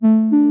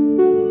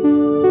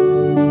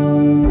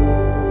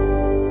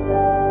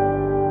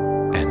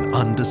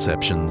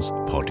Deceptions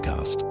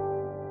podcast.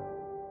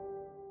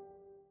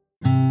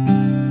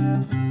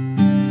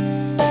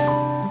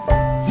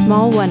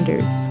 Small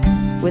Wonders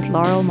with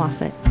Laurel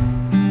Moffat.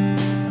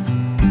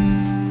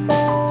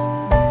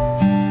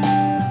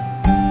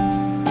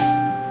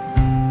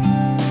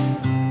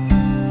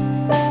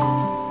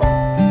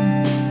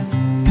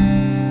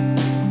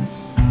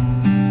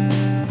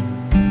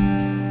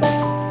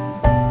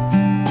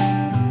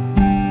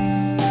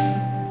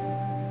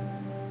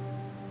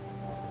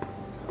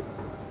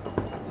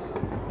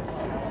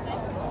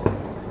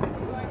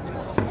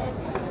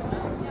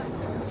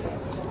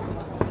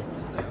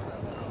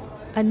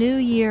 A new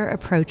year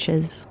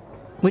approaches,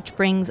 which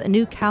brings a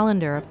new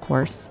calendar, of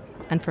course,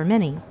 and for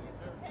many,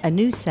 a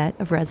new set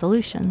of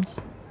resolutions.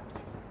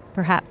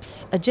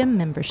 Perhaps a gym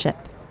membership,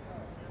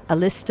 a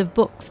list of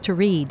books to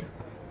read,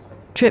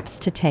 trips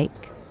to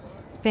take,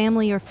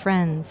 family or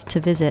friends to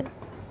visit.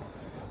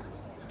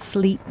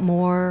 Sleep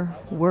more,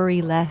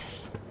 worry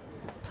less,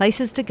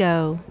 places to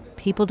go,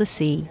 people to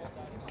see,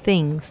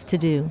 things to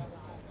do.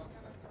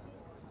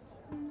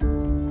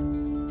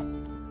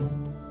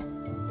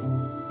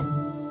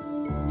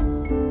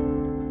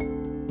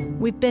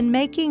 We've been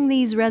making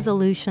these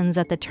resolutions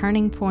at the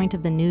turning point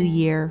of the new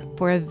year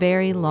for a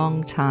very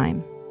long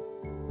time.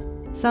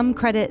 Some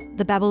credit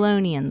the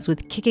Babylonians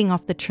with kicking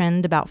off the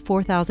trend about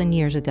 4,000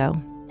 years ago,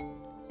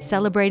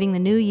 celebrating the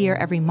new year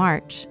every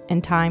March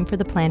in time for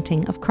the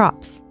planting of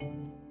crops.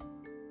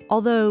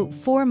 Although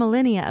 4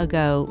 millennia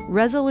ago,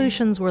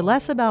 resolutions were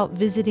less about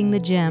visiting the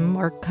gym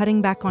or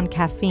cutting back on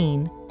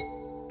caffeine,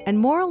 and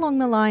more along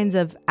the lines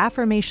of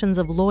affirmations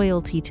of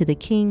loyalty to the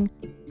king,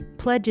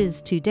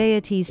 pledges to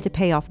deities to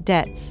pay off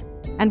debts,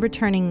 and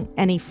returning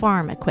any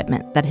farm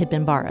equipment that had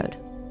been borrowed.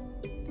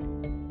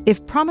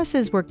 If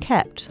promises were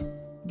kept,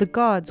 the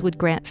gods would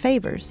grant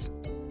favors,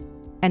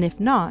 and if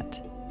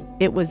not,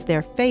 it was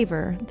their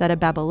favor that a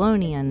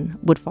Babylonian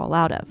would fall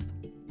out of.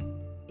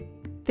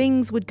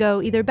 Things would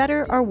go either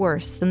better or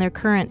worse than their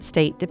current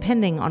state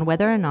depending on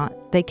whether or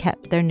not they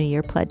kept their New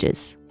Year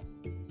pledges.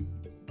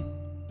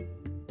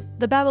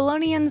 The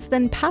Babylonians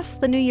then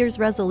passed the New Year's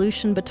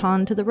resolution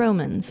baton to the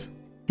Romans,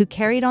 who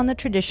carried on the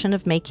tradition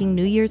of making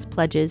New Year's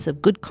pledges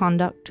of good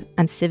conduct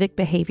and civic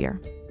behavior.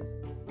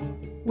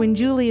 When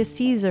Julius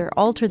Caesar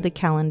altered the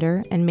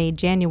calendar and made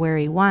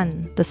January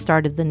 1 the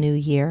start of the new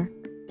year,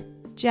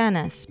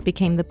 Janus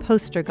became the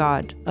poster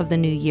god of the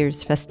New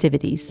Year's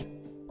festivities.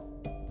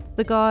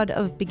 The god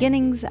of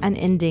beginnings and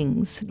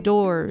endings,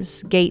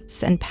 doors,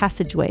 gates, and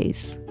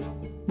passageways.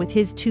 With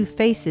his 2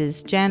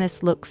 faces,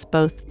 Janus looks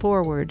both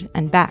forward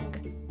and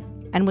back,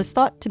 and was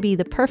thought to be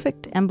the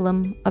perfect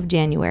emblem of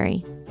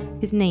January,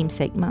 his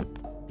namesake month,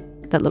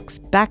 that looks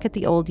back at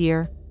the old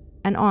year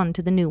and on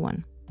to the new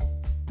one.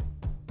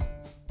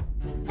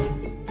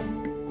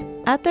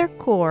 At their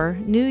core,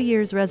 New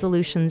Year's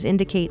resolutions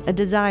indicate a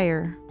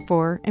desire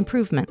for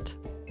improvement,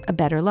 a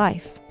better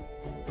life,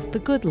 the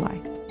good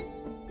life.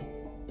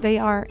 They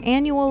are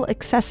annual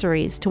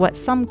accessories to what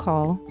some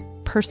call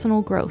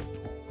personal growth,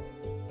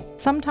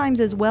 sometimes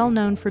as well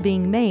known for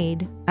being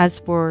made as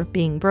for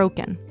being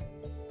broken.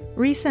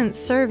 Recent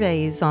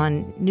surveys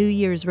on New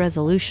Year's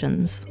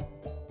resolutions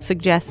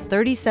suggest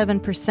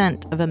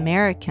 37% of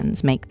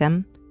Americans make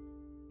them,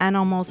 and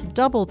almost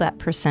double that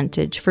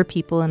percentage for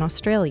people in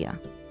Australia.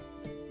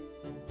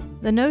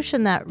 The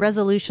notion that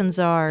resolutions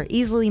are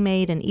easily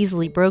made and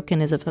easily broken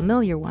is a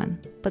familiar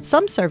one, but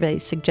some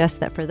surveys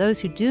suggest that for those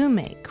who do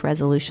make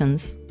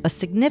resolutions, a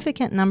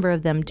significant number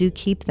of them do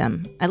keep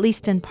them, at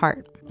least in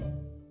part.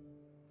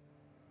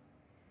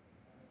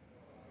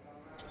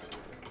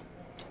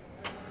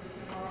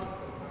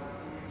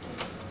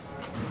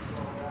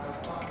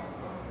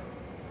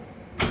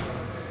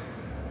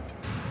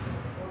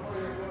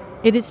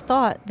 It is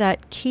thought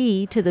that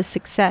key to the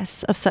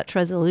success of such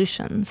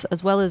resolutions,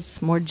 as well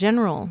as more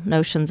general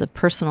notions of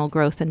personal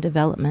growth and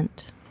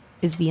development,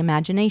 is the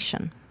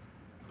imagination.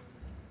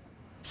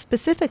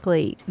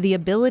 Specifically, the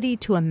ability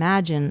to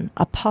imagine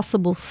a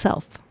possible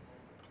self.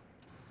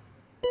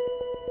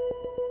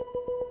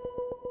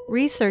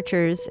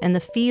 Researchers in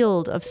the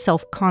field of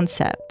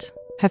self-concept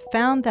have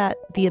found that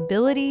the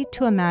ability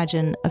to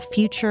imagine a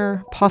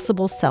future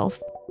possible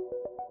self,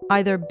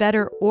 either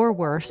better or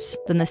worse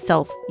than the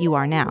self you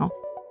are now,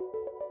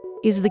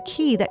 is the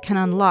key that can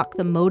unlock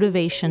the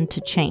motivation to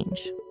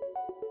change.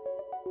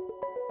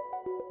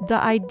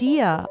 The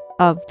idea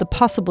of the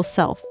possible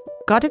self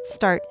got its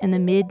start in the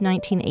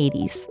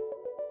mid-1980s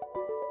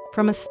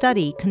from a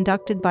study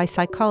conducted by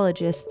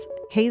psychologists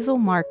Hazel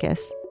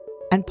Marcus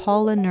and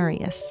Paula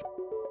Nurius.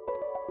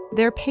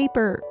 Their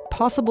paper,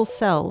 Possible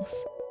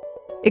Selves,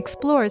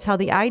 explores how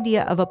the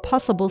idea of a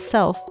possible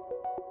self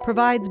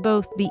provides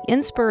both the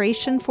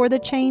inspiration for the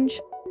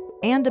change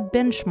and a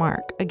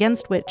benchmark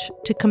against which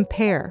to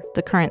compare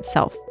the current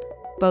self,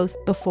 both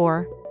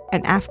before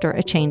and after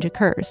a change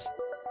occurs.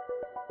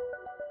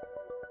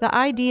 The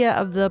idea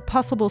of the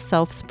possible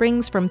self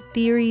springs from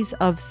theories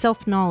of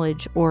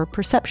self-knowledge or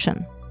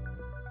perception.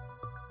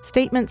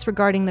 Statements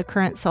regarding the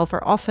current self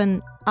are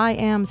often I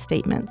am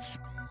statements,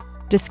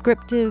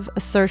 descriptive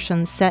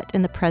assertions set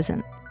in the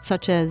present,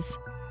 such as,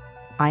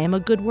 I am a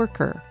good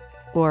worker,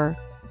 or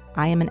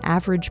I am an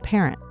average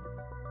parent.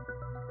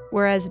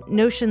 Whereas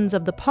notions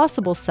of the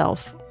possible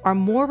self are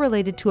more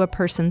related to a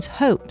person's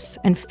hopes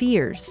and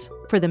fears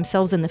for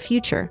themselves in the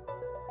future,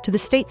 to the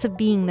states of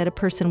being that a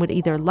person would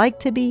either like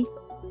to be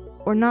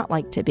or not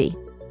like to be.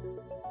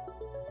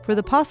 For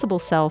the possible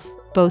self,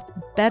 both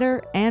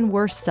better and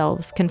worse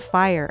selves can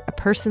fire a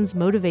person's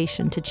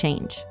motivation to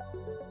change.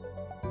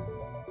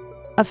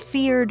 A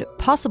feared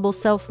possible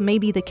self may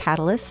be the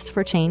catalyst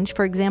for change.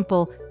 For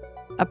example,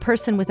 a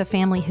person with a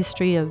family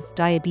history of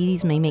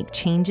diabetes may make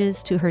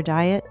changes to her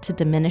diet to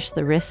diminish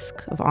the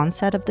risk of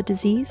onset of the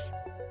disease.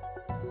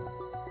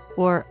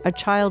 Or a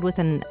child with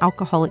an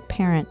alcoholic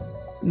parent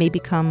may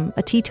become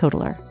a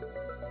teetotaler.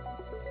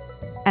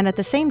 And at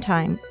the same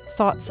time,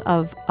 thoughts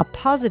of a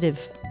positive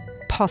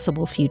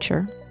possible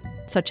future,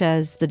 such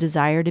as the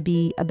desire to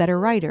be a better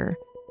writer,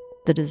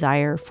 the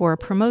desire for a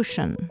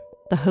promotion,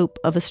 the hope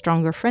of a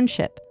stronger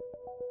friendship,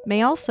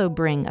 may also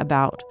bring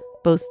about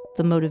both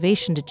the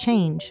motivation to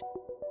change,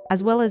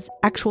 as well as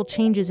actual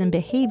changes in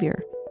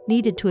behavior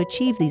needed to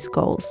achieve these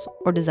goals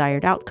or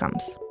desired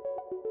outcomes.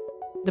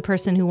 The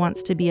person who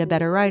wants to be a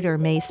better writer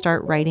may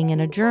start writing in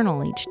a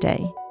journal each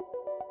day.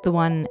 The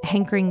one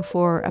hankering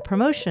for a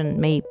promotion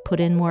may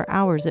put in more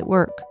hours at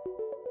work.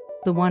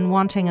 The one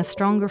wanting a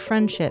stronger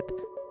friendship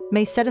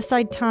may set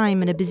aside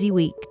time in a busy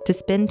week to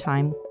spend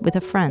time with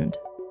a friend.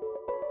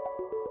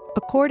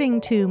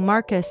 According to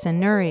Marcus and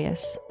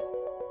Nurius,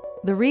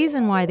 the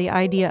reason why the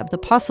idea of the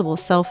possible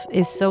self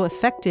is so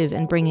effective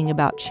in bringing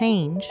about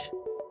change,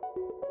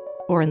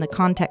 or in the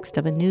context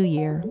of a new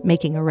year,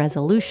 making a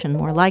resolution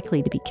more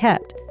likely to be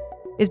kept,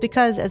 is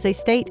because, as they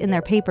state in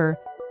their paper,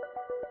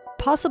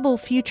 possible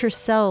future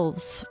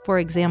selves, for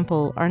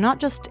example, are not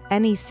just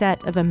any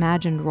set of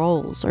imagined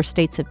roles or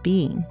states of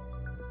being.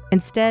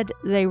 Instead,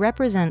 they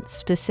represent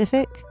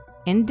specific,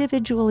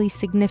 individually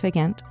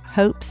significant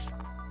hopes,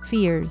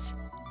 fears,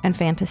 and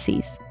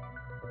fantasies.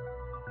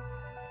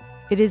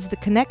 It is the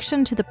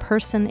connection to the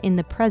person in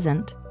the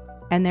present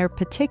and their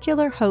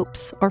particular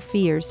hopes or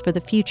fears for the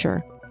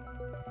future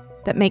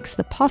that makes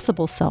the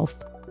possible self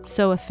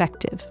so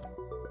effective.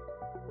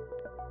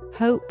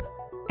 Hope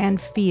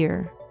and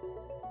fear.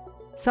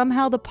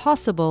 Somehow the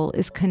possible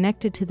is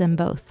connected to them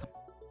both.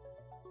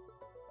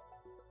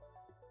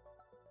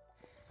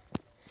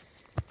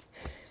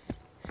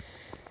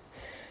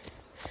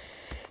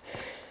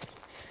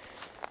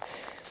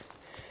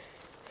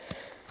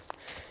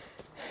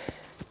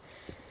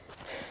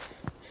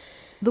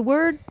 The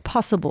word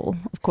possible,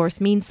 of course,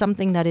 means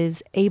something that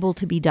is able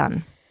to be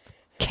done,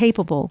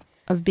 capable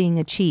of being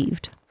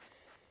achieved.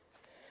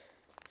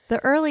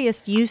 The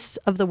earliest use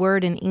of the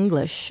word in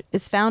English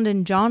is found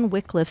in John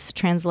Wycliffe's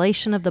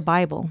translation of the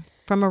Bible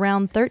from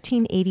around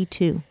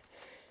 1382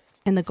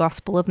 in the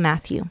Gospel of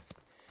Matthew.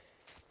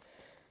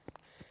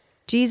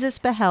 Jesus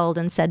beheld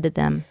and said to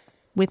them,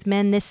 "With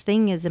men this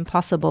thing is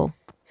impossible,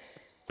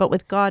 but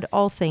with God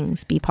all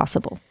things be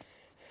possible."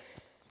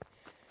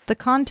 The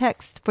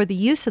context for the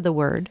use of the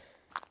word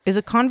is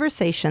a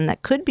conversation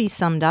that could be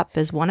summed up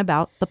as one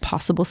about the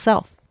possible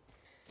self,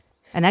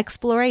 an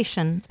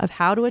exploration of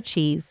how to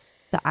achieve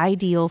the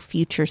ideal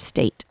future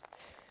state.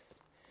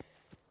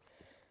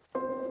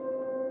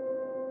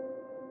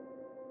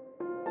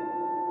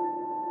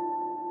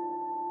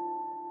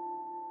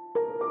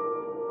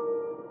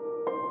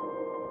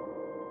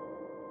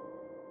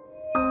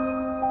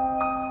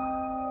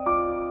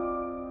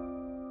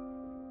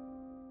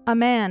 A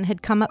man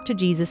had come up to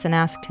Jesus and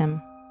asked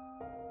him,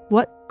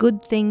 "What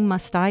good thing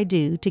must I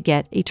do to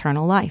get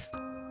eternal life?"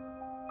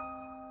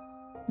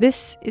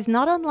 This is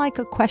not unlike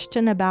a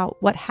question about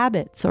what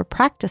habits or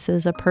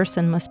practices a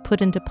person must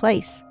put into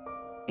place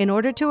in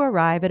order to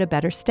arrive at a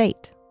better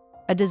state,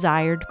 a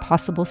desired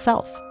possible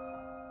self,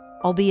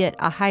 albeit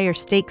a higher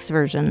stakes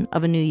version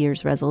of a New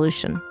Year's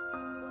resolution,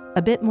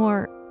 a bit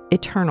more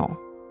eternal.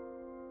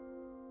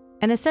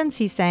 In a sense,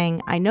 he's saying,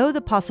 I know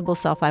the possible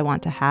self I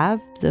want to have,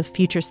 the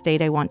future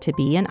state I want to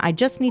be in. I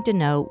just need to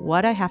know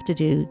what I have to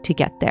do to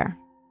get there.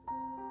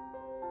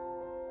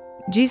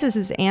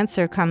 Jesus'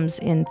 answer comes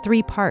in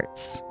 3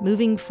 parts,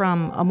 moving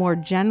from a more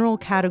general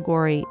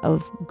category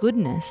of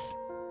goodness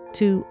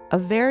to a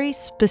very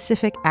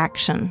specific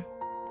action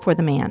for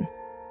the man.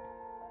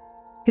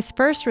 His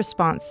first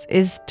response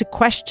is to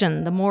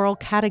question the moral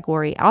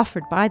category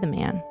offered by the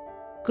man,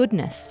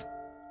 goodness.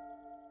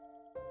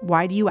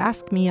 "Why do you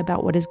ask me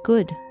about what is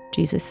good?"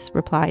 Jesus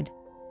replied.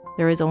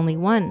 "There is only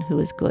one who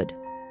is good."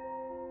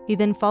 He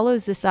then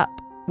follows this up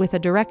with a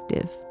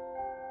directive.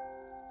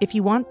 If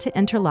you want to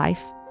enter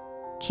life,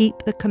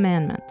 keep the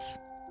commandments.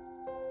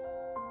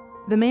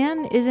 The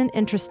man isn't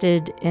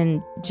interested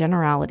in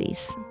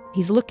generalities.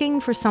 He's looking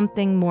for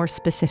something more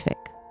specific.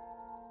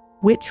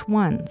 Which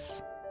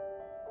ones?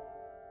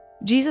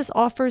 Jesus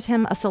offers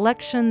him a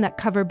selection that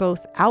cover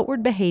both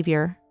outward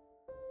behavior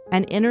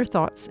and inner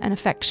thoughts and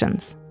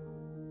affections.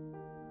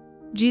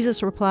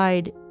 Jesus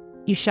replied,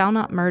 "You shall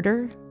not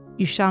murder,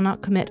 you shall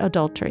not commit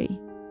adultery,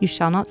 you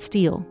shall not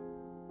steal,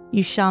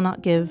 you shall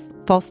not give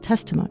false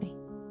testimony.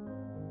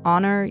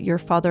 Honor your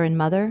father and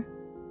mother,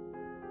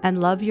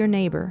 and love your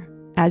neighbor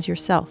as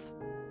yourself.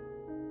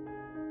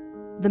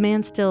 The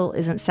man still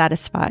isn't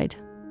satisfied.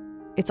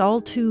 It's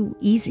all too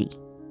easy.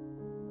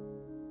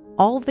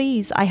 All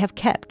these I have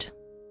kept,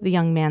 the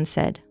young man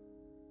said.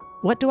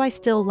 What do I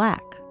still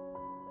lack?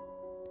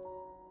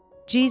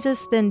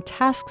 Jesus then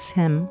tasks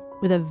him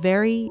with a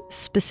very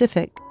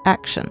specific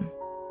action.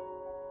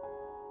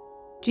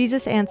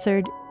 Jesus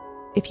answered,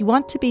 "If you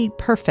want to be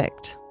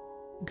perfect,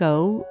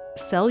 go,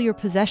 sell your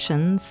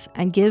possessions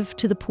and give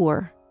to the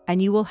poor,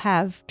 and you will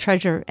have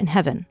treasure in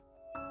heaven.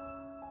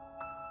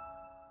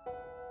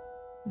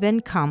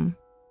 Then come,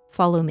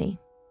 follow me."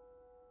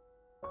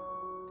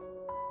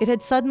 It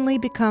had suddenly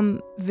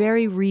become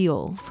very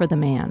real for the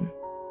man,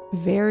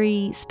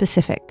 very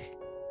specific,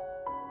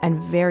 and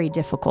very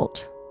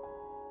difficult.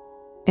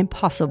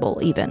 Impossible,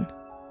 even.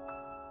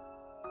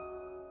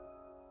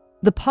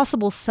 The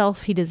possible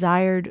self he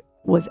desired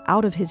was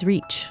out of his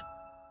reach.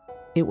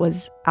 It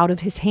was out of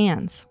his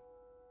hands.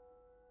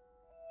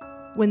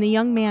 When the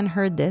young man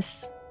heard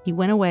this, he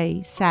went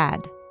away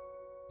sad,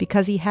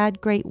 because he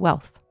had great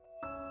wealth.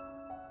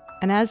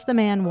 And as the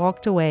man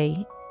walked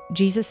away,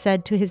 Jesus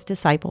said to his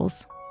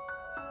disciples,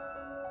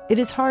 "It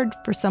is hard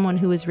for someone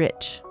who is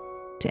rich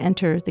to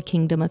enter the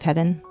kingdom of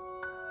heaven."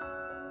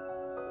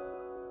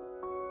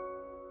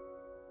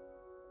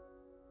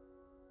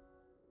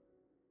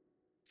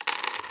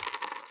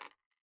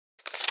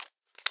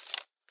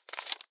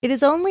 It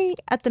is only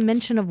at the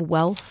mention of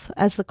wealth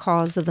as the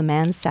cause of the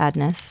man's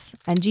sadness,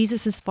 and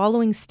Jesus'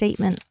 following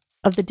statement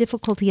of the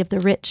difficulty of the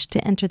rich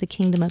to enter the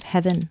kingdom of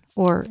heaven,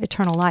 or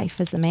eternal life,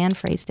 as the man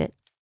phrased it,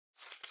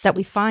 that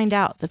we find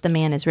out that the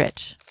man is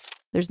rich.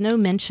 There's no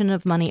mention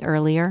of money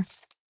earlier,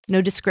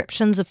 no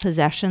descriptions of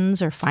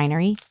possessions or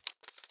finery,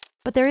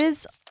 but there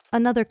is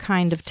another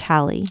kind of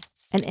tally,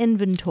 an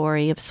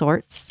inventory of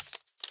sorts,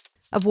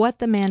 of what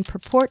the man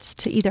purports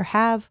to either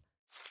have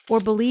or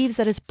believes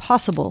that is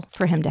possible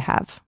for him to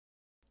have.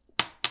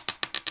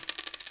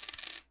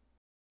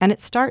 And it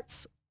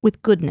starts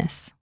with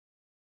goodness.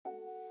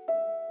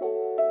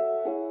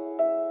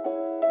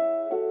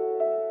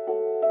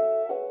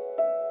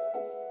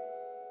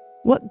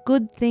 What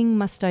good thing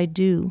must I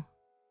do?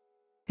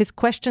 His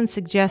question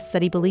suggests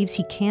that he believes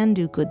he can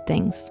do good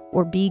things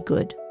or be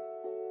good.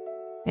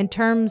 In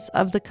terms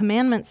of the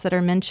commandments that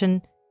are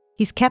mentioned,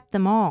 he's kept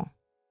them all.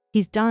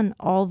 He's done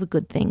all the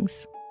good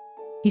things.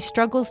 He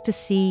struggles to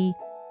see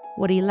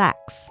what he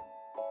lacks.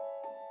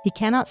 He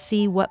cannot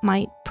see what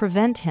might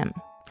prevent him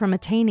from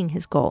attaining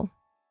his goal.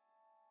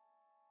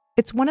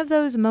 It's one of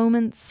those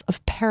moments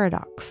of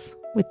paradox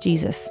with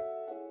Jesus.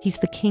 He's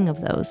the king of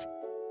those.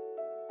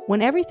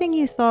 When everything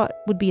you thought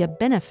would be a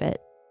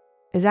benefit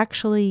is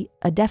actually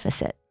a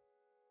deficit.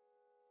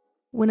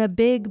 When a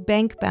big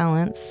bank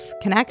balance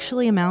can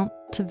actually amount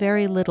to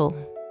very little.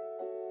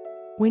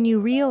 When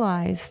you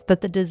realize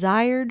that the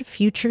desired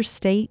future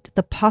state,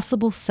 the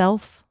possible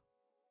self,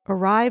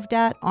 arrived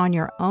at on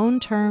your own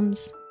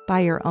terms,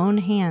 by your own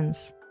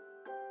hands,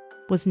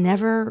 was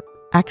never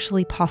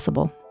actually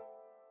possible.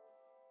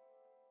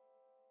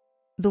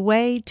 The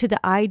way to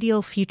the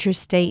ideal future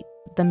state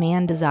the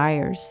man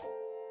desires,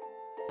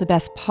 the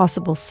best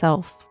possible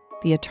self,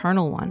 the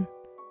eternal one,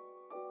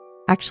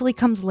 actually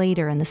comes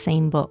later in the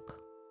same book,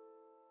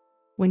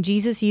 when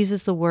Jesus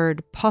uses the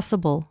word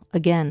possible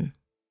again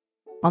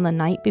on the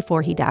night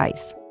before he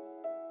dies.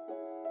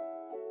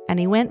 And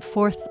he went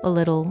forth a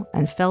little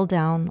and fell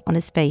down on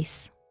his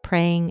face,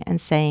 praying and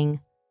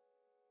saying,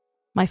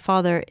 "My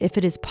Father, if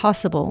it is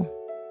possible,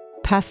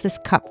 pass this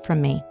cup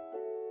from me.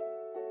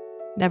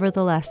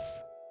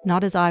 Nevertheless,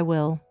 not as I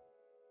will,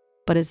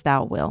 but as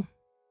thou wilt."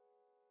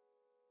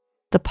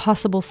 The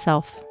possible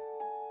self.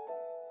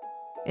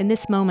 In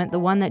this moment, the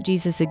one that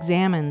Jesus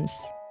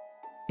examines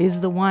is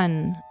the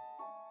one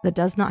that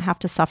does not have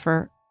to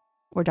suffer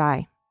or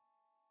die.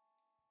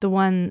 The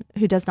one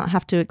who does not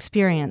have to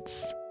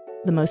experience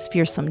the most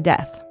fearsome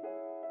death.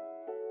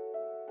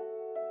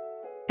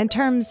 In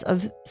terms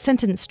of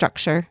sentence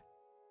structure,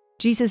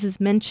 Jesus'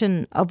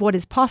 mention of what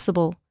is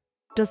possible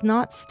does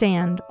not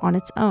stand on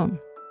its own.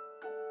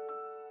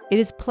 It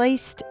is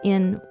placed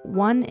in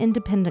one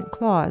independent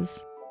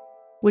clause,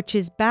 which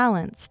is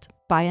balanced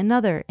by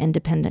another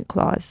independent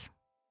clause,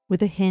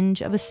 with a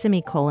hinge of a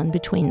semicolon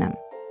between them.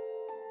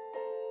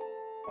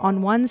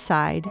 On one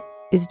side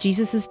is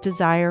Jesus'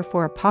 desire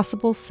for a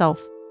possible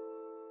self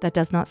that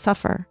does not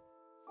suffer,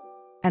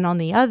 and on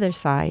the other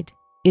side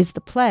is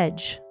the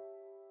pledge,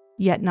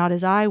 "Yet not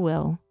as I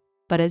will,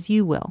 but as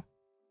you will."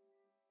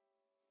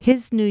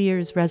 His New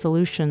Year's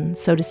resolution,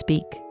 so to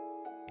speak,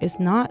 is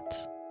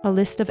not a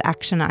list of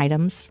action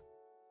items,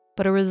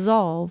 but a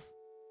resolve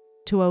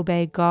to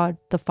obey God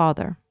the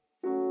Father.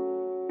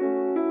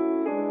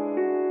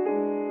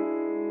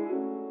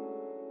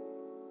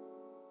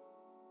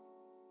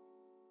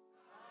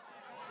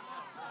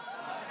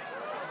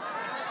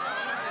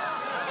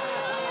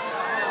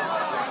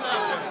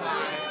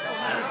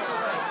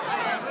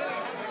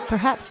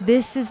 Perhaps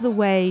this is the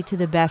way to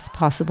the best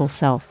possible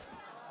self,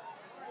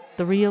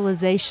 the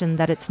realization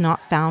that it's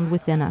not found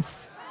within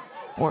us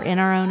or in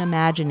our own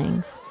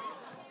imaginings,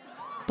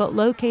 but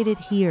located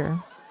here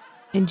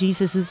in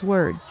Jesus'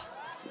 words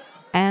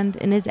and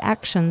in his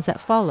actions that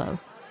follow,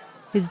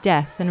 his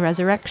death and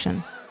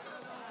resurrection.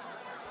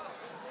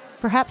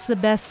 Perhaps the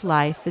best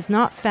life is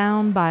not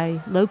found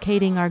by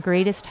locating our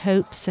greatest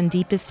hopes and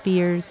deepest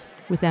fears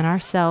within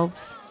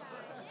ourselves,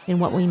 in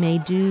what we may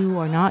do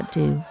or not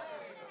do,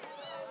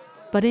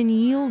 but in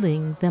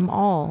yielding them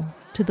all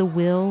to the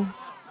will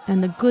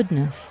and the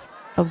goodness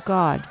of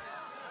God.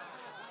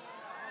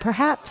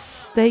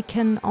 Perhaps they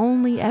can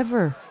only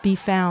ever be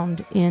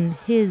found in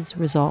his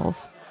resolve,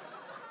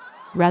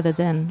 rather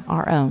than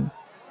our own.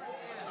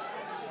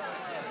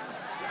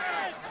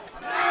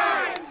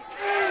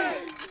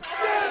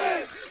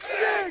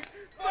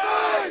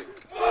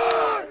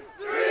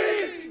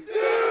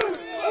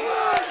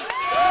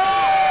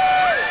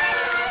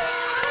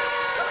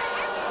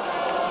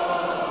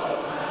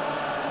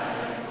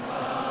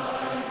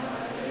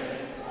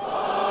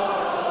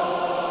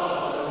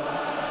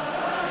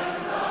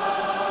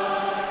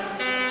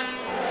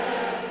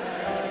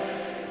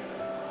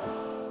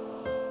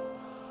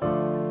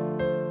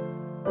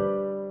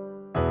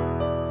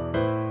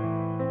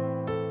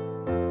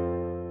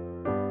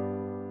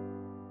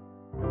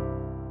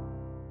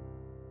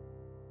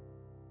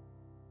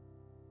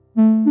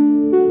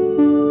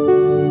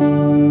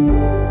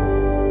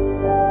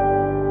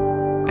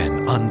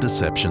 An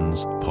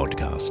Undeceptions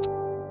podcast.